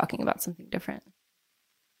talking about something different?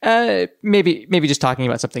 Maybe just talking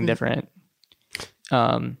about something different.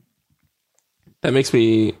 That makes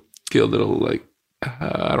me feel a little like,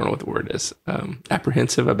 I don't know what the word is,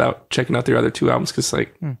 apprehensive about checking out their other two albums, because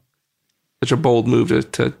like such a bold move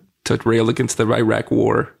to rail against the Iraq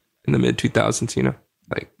War in the mid 2000s, you know,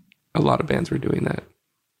 like a lot of bands were doing that.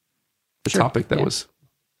 The topic that was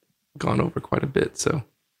gone over quite a bit. So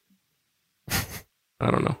I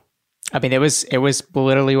don't know. I mean, it was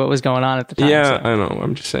literally what was going on at the time. Yeah, so. I know.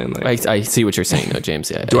 I'm just saying, like, I see what you're saying though,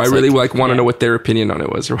 James. Yeah. do I It's really like, want to know what their opinion on it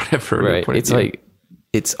was or whatever? right? point of It's view. like,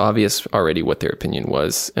 it's obvious already what their opinion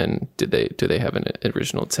was, and do they have an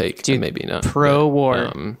original take? Dude, Maybe not.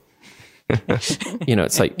 pro-war. You know,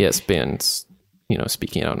 it's like, yes, bands, you know,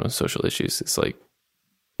 speaking out on social issues. It's like,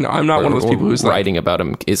 no, I'm not one of those people who's like, writing about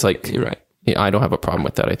them. It's like, you're right. yeah, I don't have a problem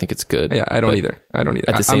with that. I think it's good. Yeah, I don't But either. I don't either.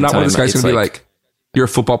 at the same I'm not one of time, those guys it's who's gonna be like- like, you're a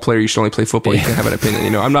football player, you should only play football, you can't have an opinion.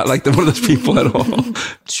 You know, I'm not like one of those people at all.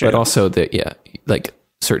 But also that, yeah, like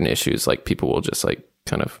certain issues, like people will just like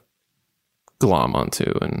kind of glom onto,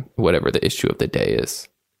 and whatever the issue of the day is.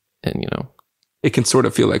 And, you know, It can sort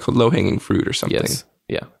of feel like low hanging fruit or something. yes.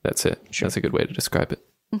 Yeah, that's it. That's a good way to describe it.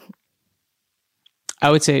 I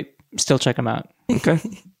would say still check them out, Okay.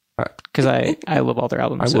 because I love all their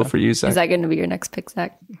albums. I so. will for you, Zach. Is that going to be your next pick,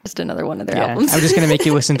 Zach? Just another one of their Yeah, albums I'm just going to make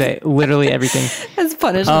you listen to literally everything. as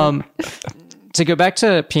punishment. To go back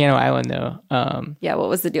to Piano Island though, Yeah, what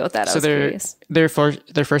was the deal with that? I so was curious. their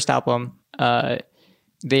first album,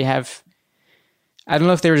 they have, I don't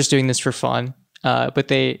know if they were just doing this for fun, but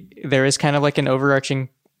there is kind of like an overarching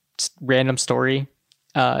random story,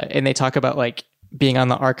 and they talk about like being on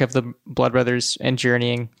the Ark of the Blood Brothers and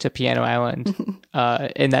journeying to Piano Island,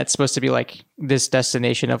 and that's supposed to be like this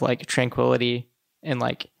destination of like tranquility, and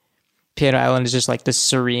like Piano Island is just like this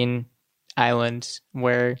serene island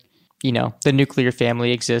where, you know, the nuclear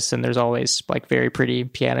family exists, and there's always like very pretty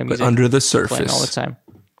piano But music under the playing all the surface, time.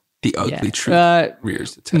 the ugly Yeah. truth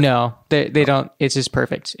rears its head. No, they don't. It's just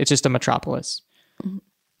perfect. It's just a metropolis.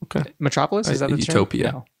 Okay. Metropolis? Is that the term?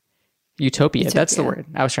 Utopia. No. Utopia. That's the word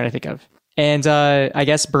I was trying to think of. And I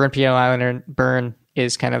guess Burn Piano Island, or Burn,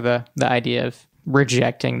 is kind of the idea of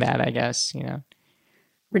rejecting that, I guess, you know.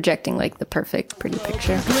 Rejecting like the perfect pretty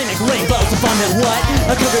picture. Clinic rainbows abundant what?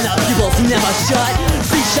 A coconut pupils never shut.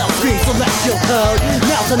 Seashell scream celestial code.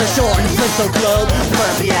 Mouth on the shore and the flint so globe.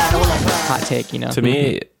 Burn piano. Hot take, you know. To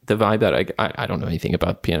me, the vibe that I don't know anything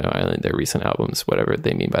about Piano Island, their recent albums, whatever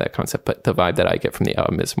they mean by that concept, but the vibe that I get from the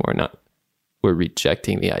album is more not we're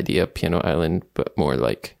rejecting the idea of Piano Island, but more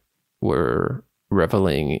like we're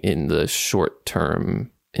reveling in the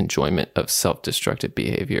short-term enjoyment of self-destructive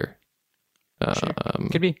behavior. Sure.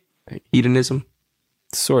 Could be Hedonism.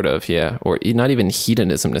 Sort of, yeah. Or not even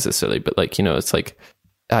hedonism necessarily, but like, you know, it's like,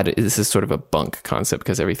 this is sort of a bunk concept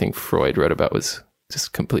because everything Freud wrote about was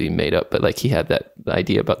just completely made up. But like he had that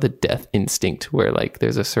idea about the death instinct where like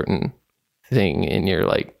there's a certain thing in your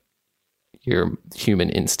like your human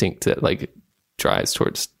instinct that like drives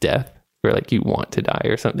towards death where like you want to die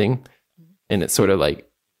or something. And it's sort of like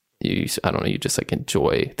I don't know, you just like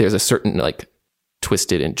enjoy. There's a certain like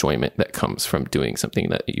twisted enjoyment that comes from doing something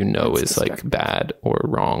that you know is like bad or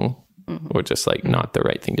wrong or just like not the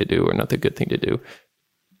right thing to do or not the good thing to do.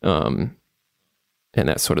 And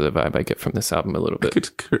that's sort of the vibe I get from this album a little bit.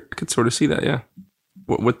 I could sort of see that, yeah.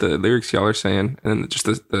 What the lyrics y'all are saying, and then just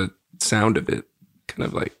the sound of it kind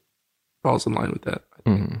of like falls in line with that.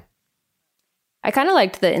 I kind of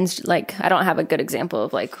liked I don't have a good example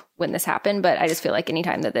of like when this happened, but I just feel like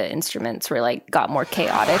anytime that the instruments were like got more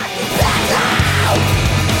chaotic.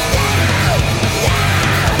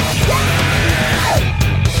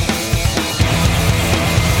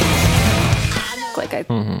 Like I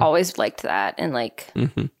always liked that, and like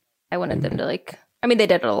I wanted them to like. I mean, they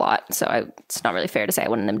did it a lot, so it's not really fair to say I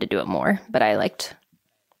wanted them to do it more. But I liked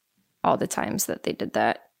all the times that they did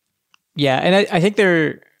that. Yeah, and I think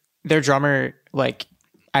their drummer, like,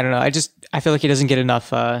 I don't know, I feel like he doesn't get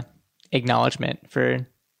enough acknowledgement for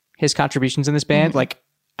his contributions in this band. Like,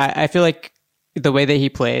 I feel like the way that he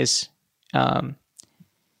plays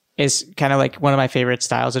is kind of like one of my favorite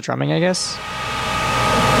styles of drumming, I guess.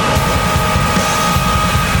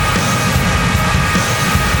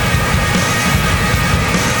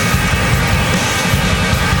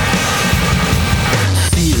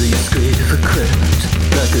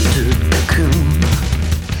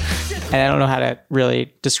 And I don't know how to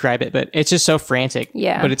really describe it, but it's just so frantic.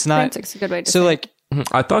 Yeah, but it's not. Frantic's a good way to so say like, it.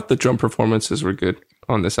 I thought the drum performances were good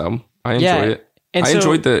on this album. I enjoyed it. And I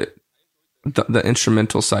enjoyed the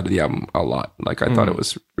instrumental side of the album a lot. Like I thought it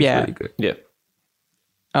was really good. Yeah.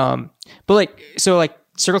 But like, so like,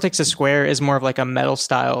 Circle Takes a Square is more of like a metal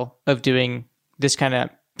style of doing this kind of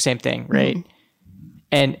same thing, right?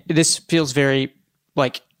 And this feels very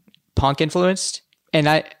like punk influenced, and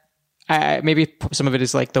I maybe some of it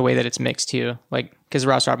is like the way that it's mixed too, like because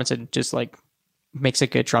Ross Robinson just like makes a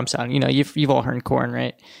good drum sound. You know, you've all heard Korn,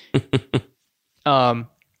 right?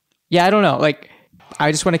 Yeah, I don't know. Like,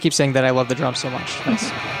 I just want to keep saying that I love the drums so much. That's...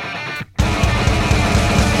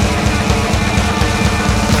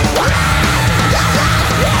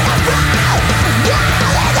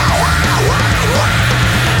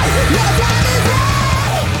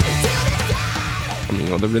 I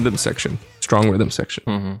mean, the rhythm section, strong rhythm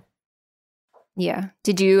section. Yeah.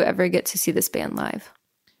 Did you ever get to see this band live?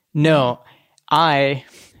 No, I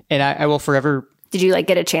will forever. Did you like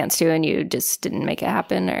get a chance to and you just didn't make it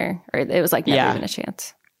happen, or it was like never even a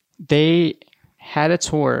chance? They had a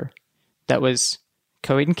tour that was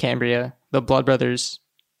Coheed and Cambria, the Blood Brothers,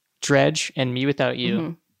 Dredge, and Me Without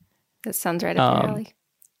You. That sounds right up your alley.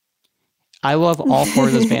 I love all four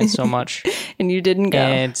of those bands so much. And you didn't go.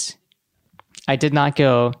 And I did not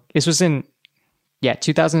go. This was in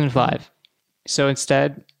 2005. So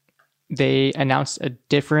instead, they announced a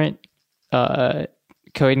different Coheed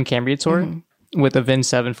and Cambria tour with a Avenged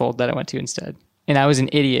Sevenfold that I went to instead. And I was an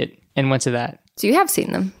idiot and went to that. So you have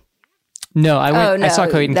seen them? No, I went. No, I saw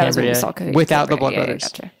Coheed and Cambria without the Blood Brothers.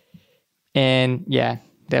 Gotcha. And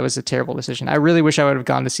that was a terrible decision. I really wish I would have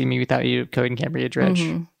gone to see Me Without You, Coheed and Cambria, Dredge,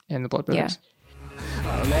 and the Blood Brothers.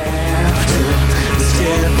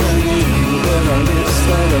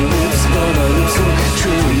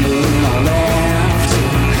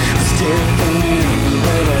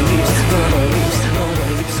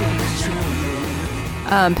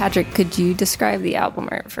 Patrick, could you describe the album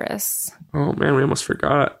art for us? Oh man, we almost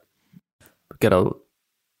forgot. Got a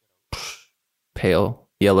pale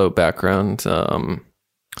yellow background,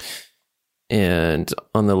 and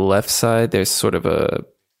on the left side there's sort of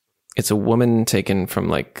it's a woman taken from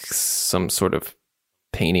like some sort of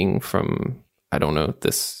painting from, I don't know,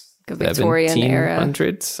 this Victorian era.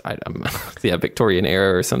 1700s. Victorian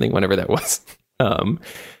era or something, whenever that was.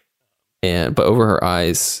 But over her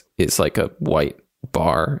eyes is like a white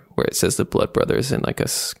bar where it says the Blood Brothers in like a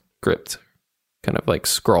script, kind of like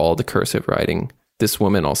scrawled cursive writing. This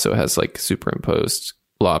woman also has like superimposed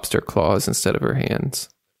lobster claws instead of her hands.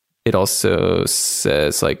 It also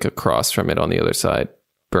says like across from it on the other side,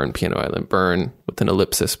 Burn Piano Island Burn, with an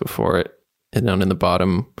ellipsis before it. And down in the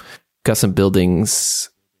bottom, got some buildings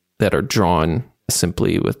that are drawn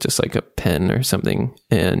simply with just like a pen or something,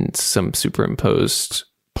 and some superimposed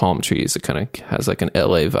palm trees. It kind of has like an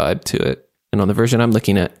LA vibe to it. And on the version I'm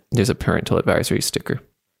looking at, there's a parental advisory sticker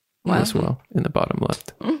as well in the bottom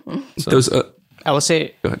left. So, Those, I will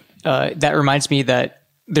say, go ahead. that reminds me that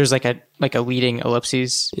there's like a leading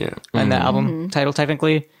ellipses in the album title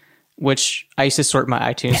technically, which I used to sort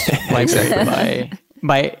my iTunes library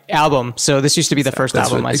by album. So this used to be the first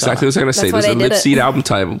album I saw. Exactly what I was going to say. That's Those why are they did Lipseed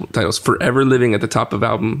album titles forever living at the top of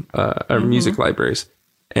album or music libraries.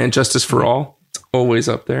 And Justice for All, it's always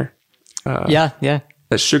up there. Yeah.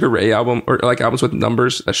 That Sugar Ray album, or like albums with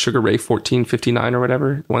numbers, that Sugar Ray 1459 or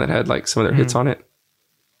whatever, the one that had like some of their hits on it.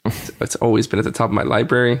 It's always been at the top of my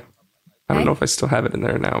library. I don't know if I still have it in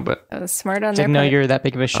there now, but That was smart on their Didn't know part. you're that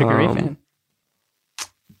big of a Sugar Ray fan.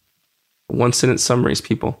 one sentence summaries,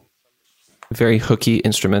 people. very hooky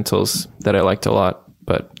instrumentals that I liked a lot,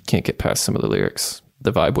 but can't get past some of the lyrics.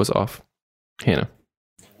 The vibe was off. Hannah.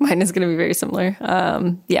 Mine is going to be very similar.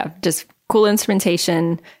 Yeah, just cool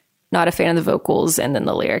instrumentation. Not a fan of the vocals, and then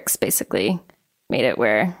the lyrics basically made it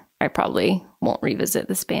where I probably won't revisit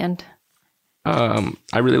this band. I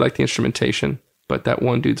really like the instrumentation, but that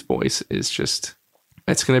one dude's voice is just,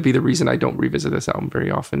 it's going to be the reason I don't revisit this album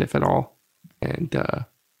very often, if at all. And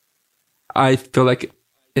I feel like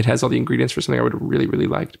it has all the ingredients for something I would have really, really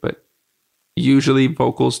liked, but usually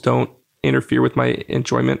vocals don't interfere with my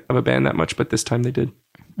enjoyment of a band that much, but this time they did.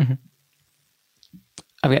 Mm-hmm.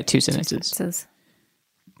 I've got two sentences. It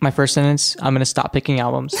My first sentence, I'm going to stop picking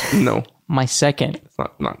albums. No, My second, it's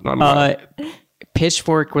not allowed.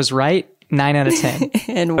 Pitchfork was right, 9 out of 10.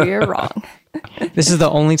 and we're wrong. This is the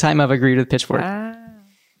only time I've agreed with Pitchfork. Yeah.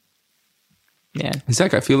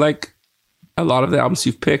 Zach, I feel like a lot of the albums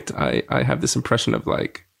you've picked, I have this impression of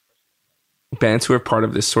like bands who are part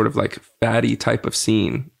of this sort of like fatty type of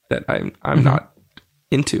scene that I'm not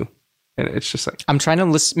into. And it's just like, I'm trying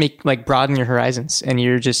to broaden your horizons, and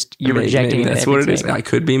you're rejecting maybe that's everything. what it is. I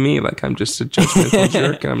could be me. Like I'm just a judgmental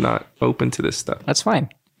jerk and I'm not open to this stuff. That's fine.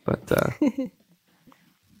 But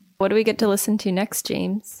What do we get to listen to next,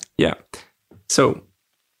 James? yeah. So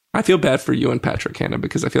I feel bad for you and Patrick, Hannah,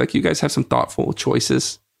 because I feel like you guys have some thoughtful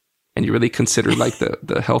choices and you really consider like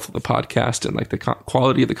the health of the podcast and like the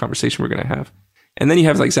quality of the conversation we're going to have. And then you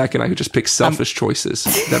have like Zach and I who just pick selfish choices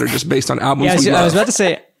that are just based on albums. Yeah, we I was love. about to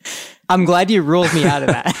say, I'm glad you ruled me out of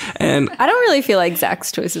that. And I don't really feel like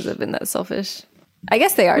Zach's choices have been that selfish. I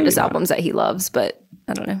guess they are just albums that he loves, but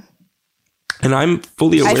I don't know. And I'm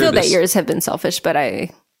fully aware I feel of this. that yours have been selfish, but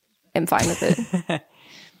I am fine with it.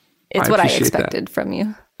 It's what I appreciate expected from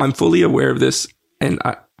you. I'm fully aware of this. And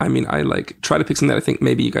I mean, I like try to pick something that I think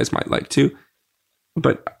maybe you guys might like too.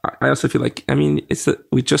 But I also feel like, I mean, it's that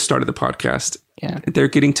we just started the podcast. Yeah. They're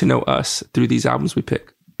getting to know us through these albums we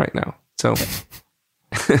pick right now. So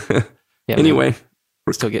Yeah, anyway, man,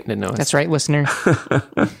 we're still getting to know us. That's right, listener.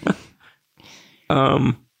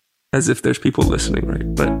 as if there's people listening,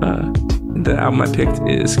 right? But the album I picked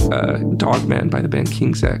is Dog Man by the band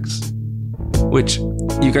King's X, which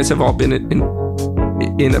you guys have all been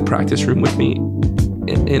in a practice room with me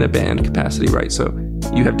in a band capacity, right? So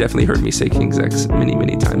you have definitely heard me say King's X many,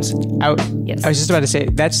 many times. Yes. I was just about to say,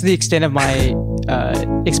 that's the extent of my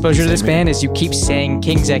exposure to this band is you keep saying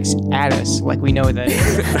King's X at us. Like we know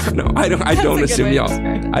that. No, I don't assume y'all.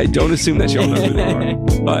 I don't assume that y'all know who they are.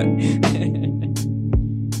 But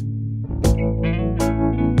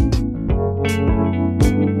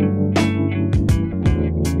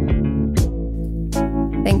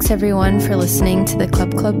Thanks everyone for listening to the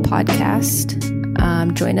Club podcast.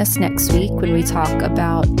 Join us next week when we talk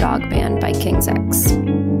about Dog Man by King's X.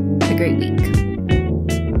 Have a great week.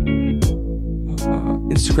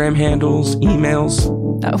 Instagram handles, emails.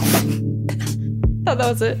 Oh. Oh, that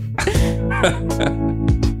was it.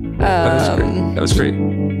 That was great.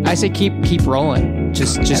 I say keep rolling.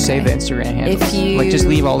 Just say the Instagram handles. If you just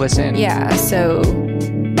leave all this in. Yeah, so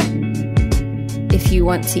if you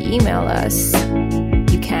want to email us,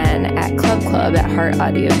 you can at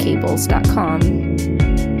clubclub@heartaudiocables.com.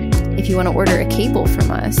 If you want to order a cable from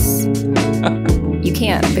us, you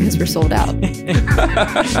can't because we're sold out.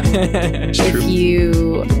 If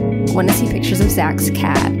you want to see pictures of Zach's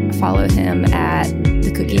cat, follow him at the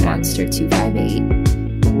Cookie Monster 258.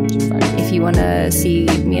 If you want to see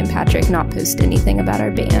me and Patrick not post anything about our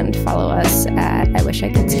band, follow us at I Wish I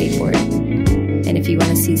Could Skateboard. And if you want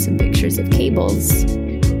to see some pictures of cables,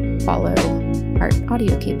 follow Heart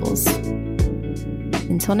Audio Cables.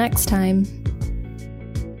 Until next time.